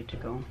backpack all ready to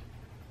go.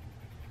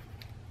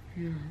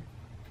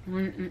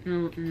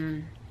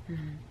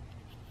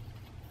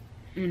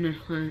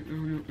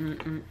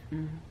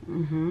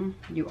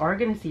 You are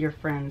gonna see your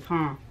friends,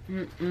 huh?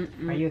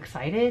 Are you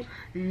excited?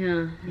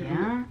 Yeah.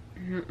 Yeah?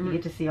 You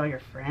get to see all your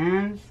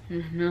friends?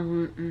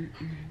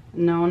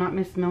 No, not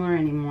Miss Miller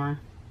anymore.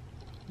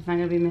 It's not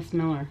gonna be Miss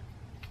Miller.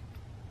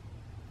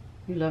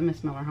 You love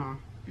Miss Miller, huh?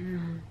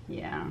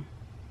 Yeah.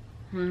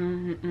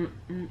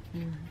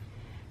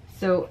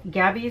 So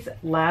Gabby's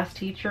last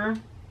teacher,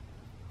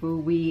 who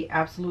we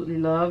absolutely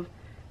love,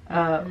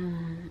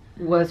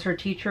 was her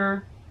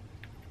teacher,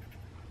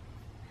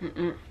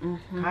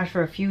 gosh,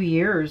 for a few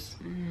years.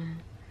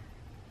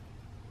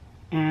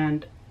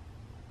 And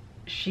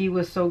she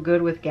was so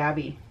good with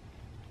Gabby.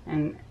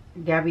 And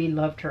Gabby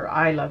loved her.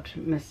 I loved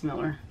Miss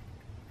Miller.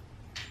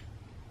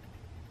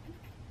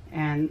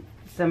 And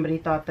somebody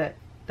thought that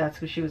that's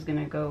who she was going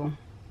to go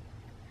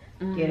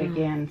get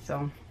again.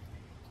 So,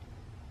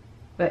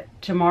 but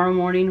tomorrow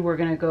morning we're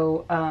going to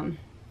go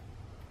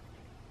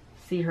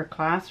see her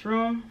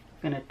classroom.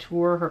 Going to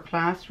tour her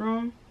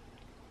classroom.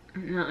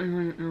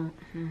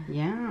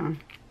 Yeah.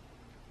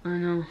 I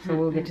know. So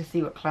we'll get to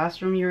see what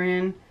classroom you're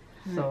in.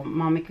 So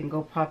Mommy can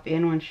go pop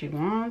in when she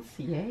wants.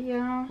 Yeah,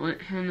 yeah.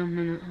 Wait, hang on a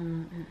minute.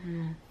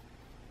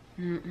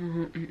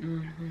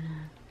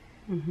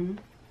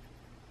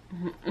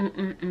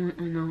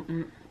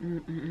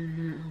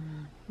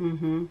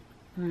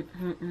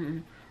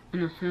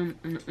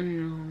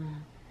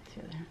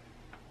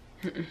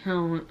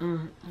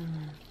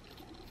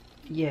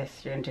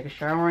 Yes, you're gonna take a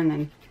shower and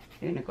then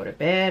you're gonna go to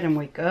bed and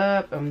wake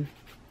up and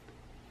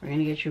we're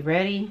gonna get you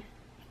ready.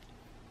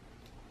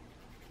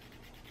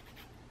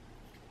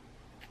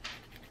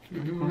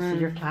 Go see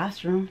your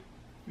classroom.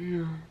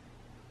 Yeah.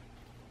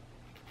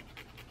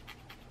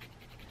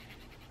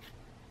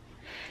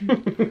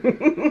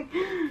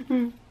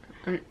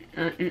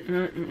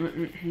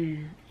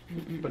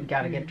 But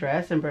gotta get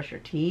dressed and brush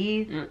your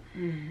teeth.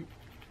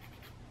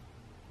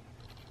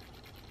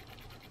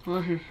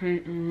 Wash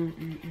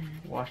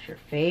your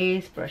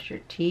face, brush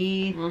your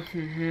teeth,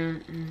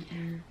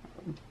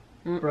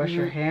 brush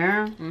your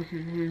hair,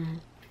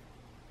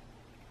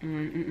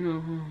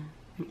 and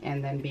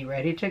then be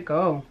ready to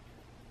go.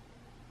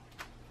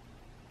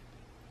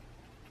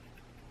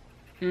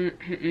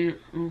 We're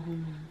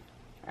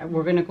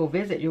gonna go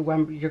visit you.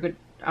 You're good.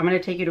 I'm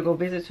gonna take you to go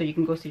visit so you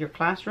can go see your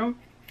classroom,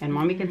 and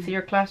Mommy can see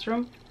your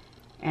classroom,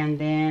 and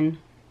then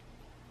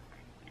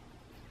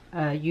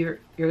you're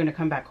gonna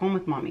come back home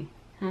with Mommy.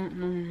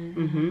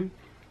 And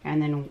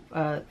then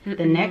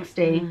the next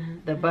day,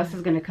 the bus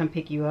is gonna come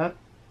pick you up,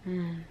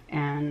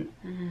 and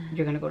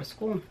you're gonna go to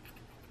school.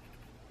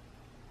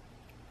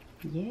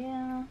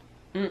 Yeah.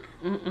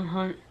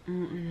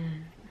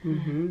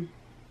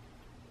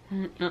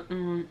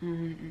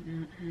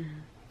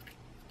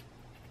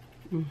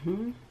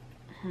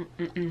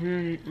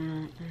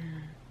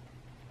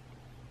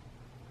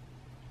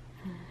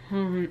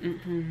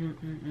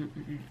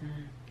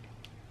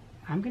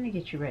 I'm gonna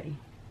get you ready.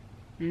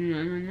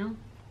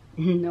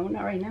 No,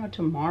 not right now.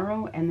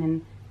 Tomorrow, and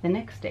then the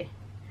next day.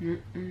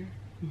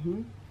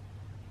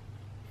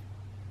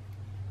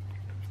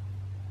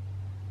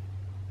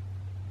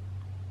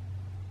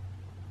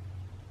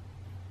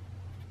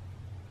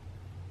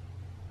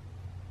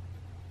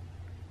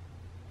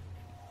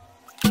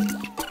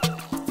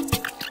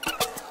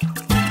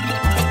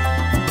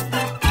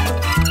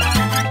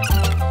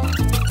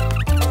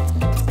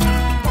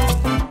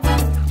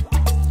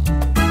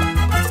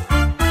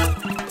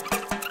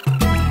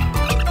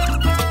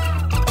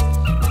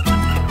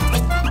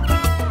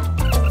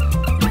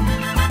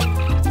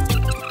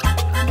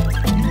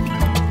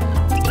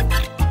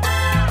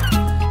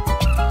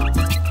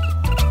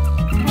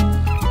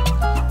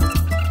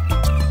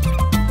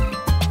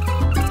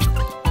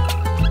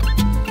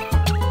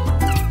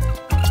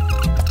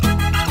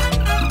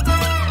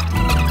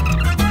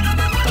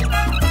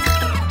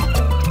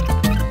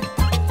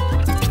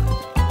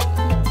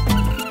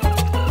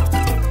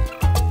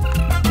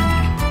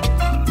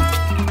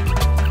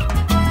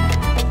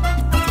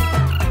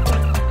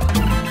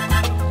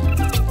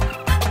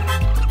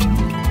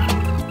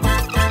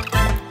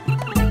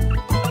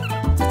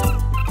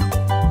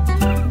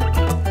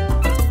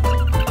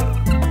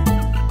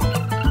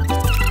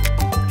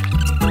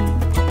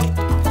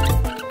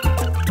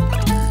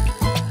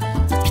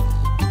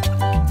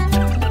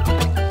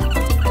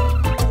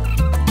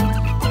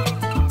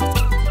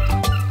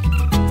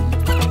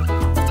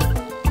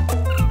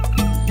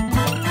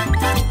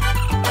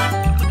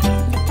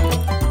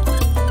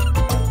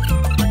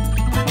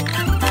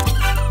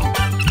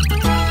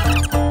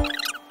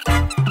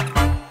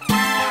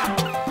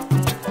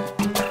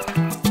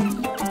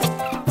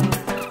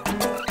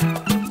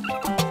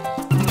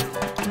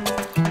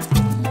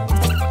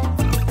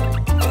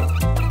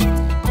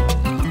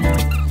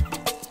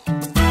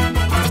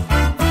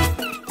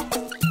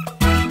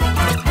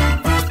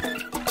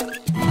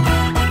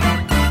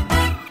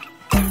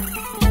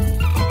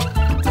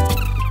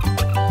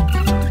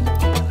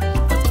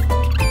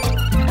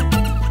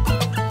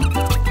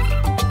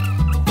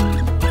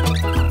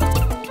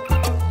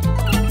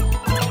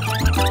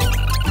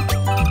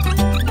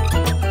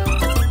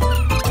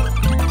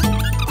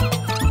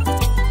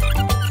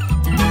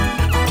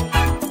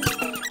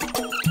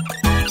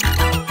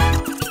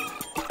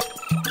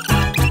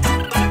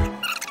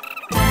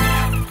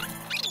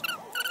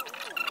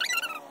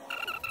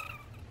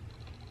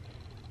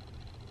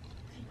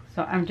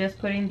 I'm just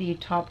putting the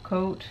top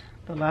coat,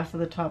 the last of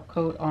the top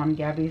coat on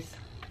Gabby's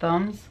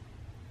thumbs.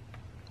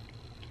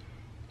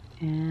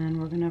 And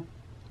we're gonna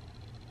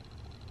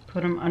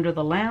put them under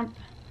the lamp.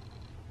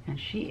 And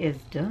she is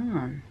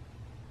done.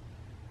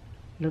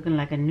 Looking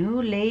like a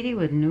new lady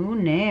with new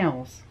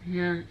nails.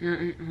 Yeah.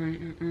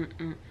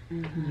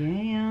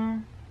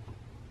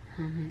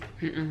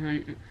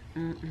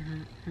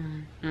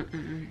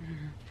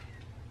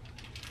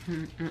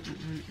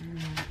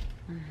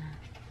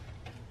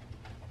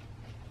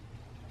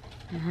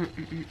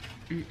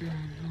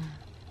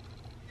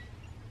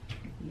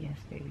 Yes,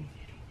 baby.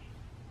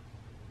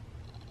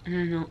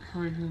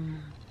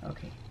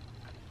 Okay.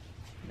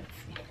 Let's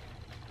see.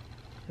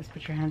 Just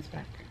put your hands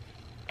back.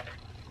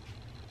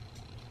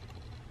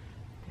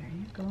 There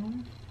you go.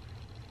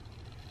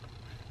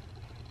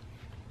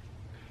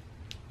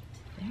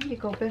 There you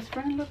go, best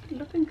friend.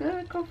 Looking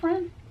good,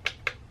 girlfriend.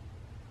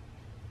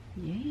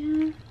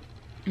 Yeah.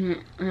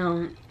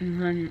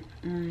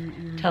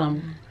 Tell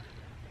him.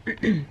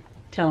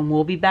 Tell him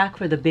we'll be back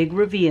for the big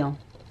reveal.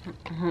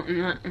 All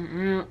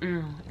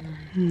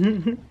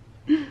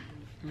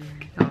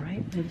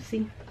right, let me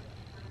see.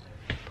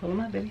 Pull them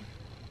up, baby.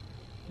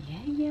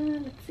 Yeah.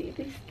 Let's see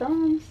these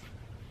thumbs.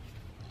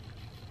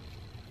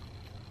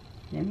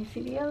 Let me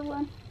see the other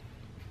one.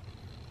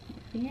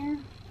 Yeah.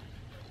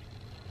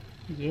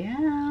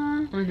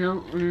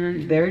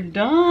 They're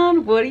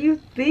done. What do you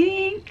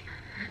think?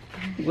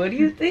 What do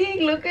you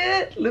think? Look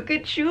at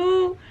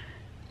you.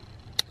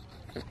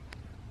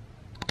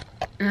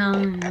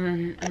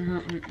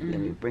 Let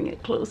me bring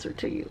it closer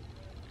to you.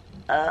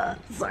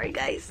 Sorry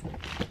guys.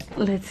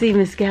 Let's see,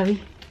 Miss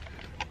Gabby.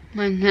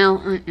 My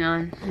nails are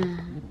done.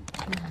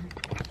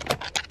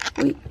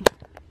 Wait.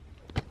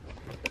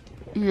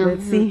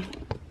 Let's see.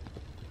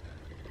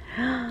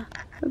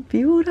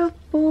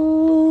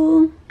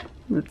 Beautiful.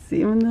 Let's see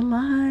them in the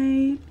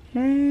light.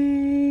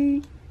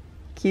 Hey.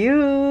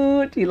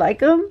 Cute. Do you like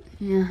them?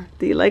 Yeah.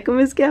 Do you like them,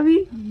 Miss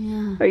Gabby?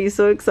 Yeah. Are you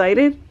so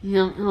excited?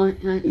 Yeah.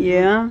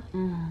 Yeah?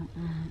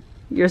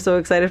 You're so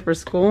excited for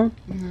school?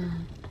 Yeah.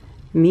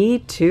 Me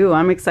too.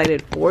 I'm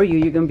excited for you.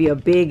 You're going to be a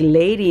big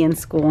lady in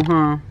school,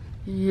 huh?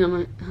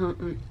 Yeah.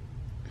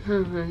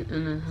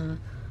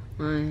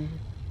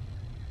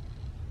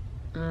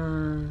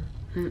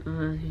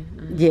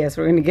 Yes,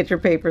 we're going to get your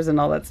papers and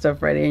all that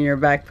stuff ready in your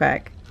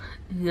backpack.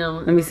 Yeah.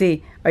 Let me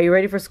see. Are you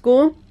ready for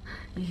school?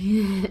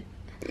 Yeah.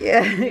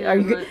 Yeah. Are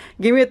you?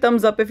 Give me a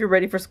thumbs up if you're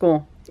ready for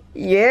school.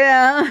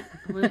 Yeah.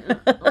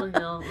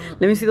 Let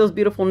me see those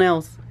beautiful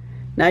nails.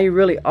 Now you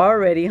really are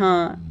ready,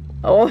 huh?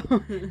 Oh,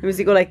 let me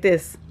see. Go like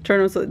this. Turn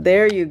them so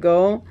there you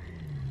go.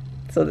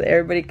 So that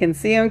everybody can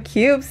see them.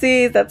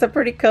 Cupesies. That's a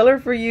pretty color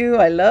for you.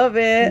 I love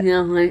it.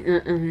 Yeah.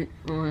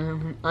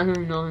 I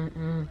don't know.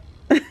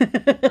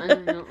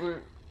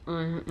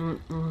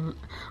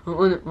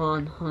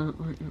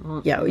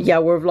 Yeah,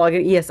 we're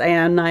vlogging. Yes, I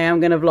am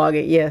gonna vlog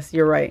it. Yes,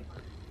 you're right.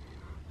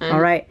 All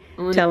right,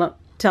 tell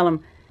him.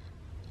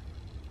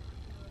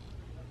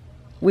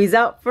 We's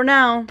out for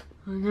now.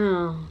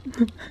 No.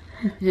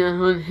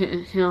 Yeah.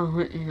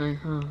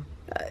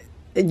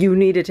 You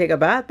need to take a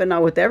bath, but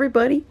not with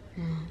everybody.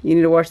 You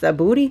need to wash that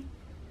booty.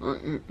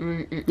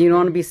 You don't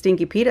want to be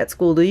Stinky Pete at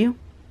school, do you?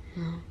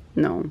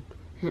 No.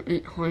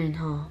 You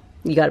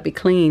gotta be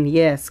clean.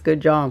 Yes, good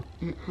job.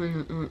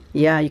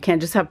 Yeah, you can't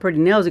just have pretty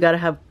nails. You gotta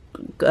have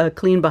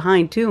clean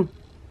behind too.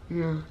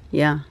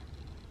 Yeah.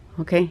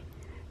 Okay.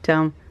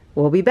 Tell him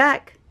we'll be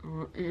back.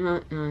 All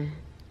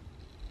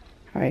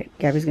right,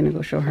 Gabby's gonna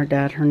go show her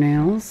dad her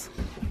nails.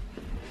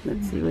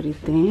 Let's see what he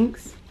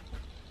thinks.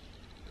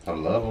 I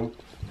love them.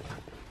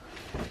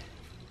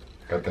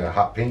 Got that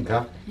hot pink,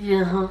 huh?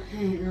 Yeah. Hot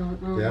pink.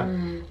 Yeah.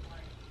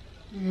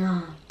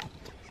 Yeah.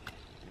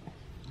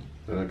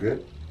 They look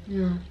good?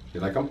 Yeah. You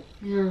like them?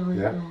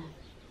 Yeah.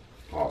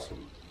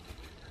 Awesome.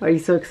 Are you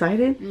so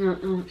excited? Yeah.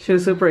 She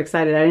was super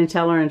excited. I didn't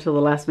tell her until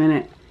the last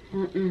minute.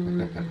 You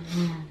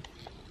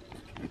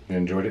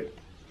enjoyed it?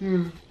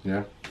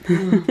 Yeah?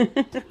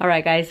 All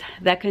right, guys,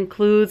 that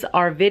concludes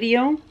our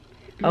video.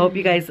 I hope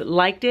you guys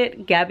liked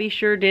it. Gabby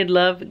sure did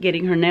love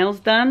getting her nails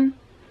done.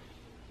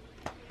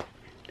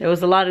 There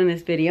was a lot in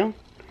this video.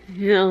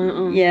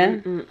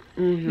 Yeah.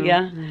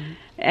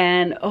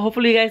 And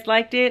hopefully you guys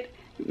liked it.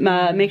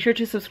 Make sure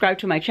to subscribe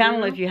to my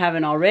channel if you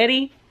haven't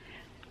already.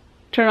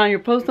 Turn on your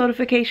post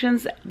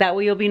notifications. That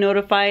way you'll be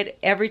notified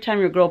every time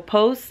your girl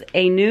posts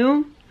a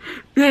new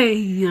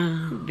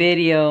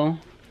video.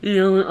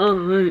 Yeah,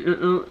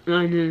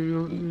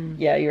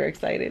 you're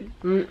excited.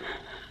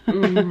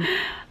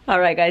 All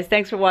right, guys.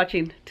 Thanks for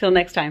watching. Till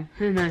next time.